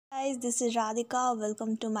Guys, this is Radhika.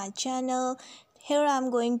 Welcome to my channel. Here I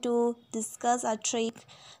am going to discuss a trick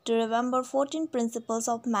to remember 14 principles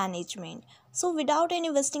of management. So without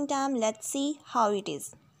any wasting time, let's see how it is.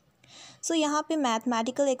 So यहाँ पे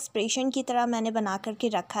mathematical expression की तरह मैंने बना करके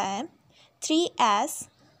रखा है 3s,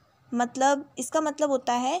 मतलब इसका मतलब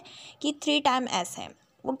होता है कि 3 टाइम s है,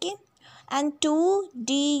 okay, and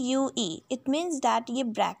 2DUE, it means that ये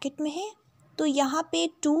ब्रैकेट में है, तो यहाँ पे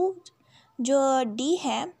 2 जो D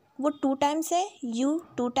है वो 2 टाइम्स है, U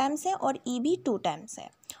 2 टाइम्स है और E भी 2 टाइम्स है,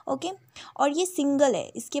 ओके। और ये सिंगल है,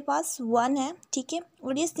 इसके पास 1 है, ठीक है,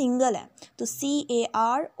 और ये सिंगल है, तो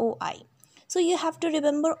CAROI. So you have to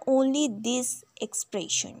remember only this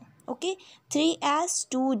expression, okay? 3s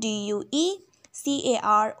 2DUE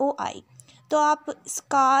CAROI. तो आप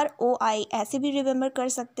कार OI ऐसे भी रिमेंबर कर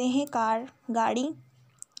सकते हैं, कार गाड़ी,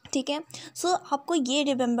 ठीक है। सो आपको ये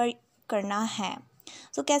रिमेंबर करना है।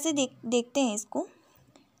 सो कैसे देखते हैं इसको।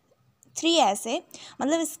 3s है,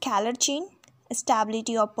 मतलब scalar chain,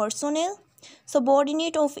 stability of personnel,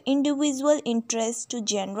 subordinate of individual interest to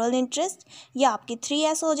general interest, ये आपके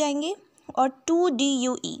 3s हो जाएंगे। और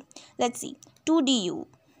 2DUE, लेट्स सी 2DU,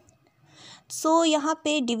 सो यहाँ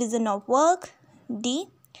पे division of work, D,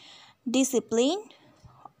 discipline,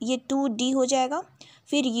 ये 2D हो जाएगा।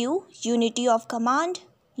 फिर U, unity of command,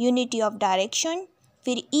 unity of direction.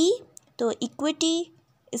 फिर E, तो equity,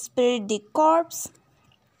 spirit the corps.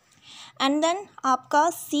 And then आपका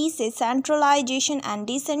C से सेंट्रलाइजेशन एंड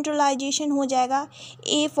डिसेंट्रलाइजेशन हो जाएगा।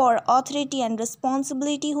 A for authority and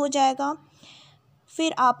responsibility हो जाएगा।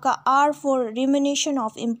 फिर आपका R for remuneration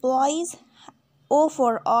of employees, O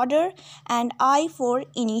for order and I for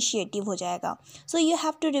initiative हो जाएगा। So you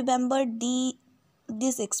have to remember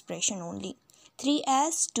this expression only,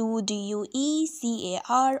 3s 2DUE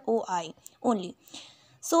CAROI only.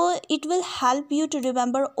 So it will help you to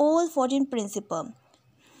remember all 14 principles.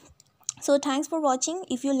 So thanks for watching.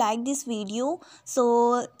 If you like this video, so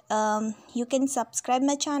you can subscribe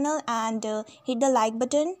my channel and hit the like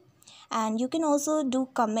button, and you can also do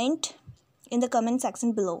comment in the comment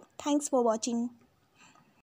section below. Thanks for watching.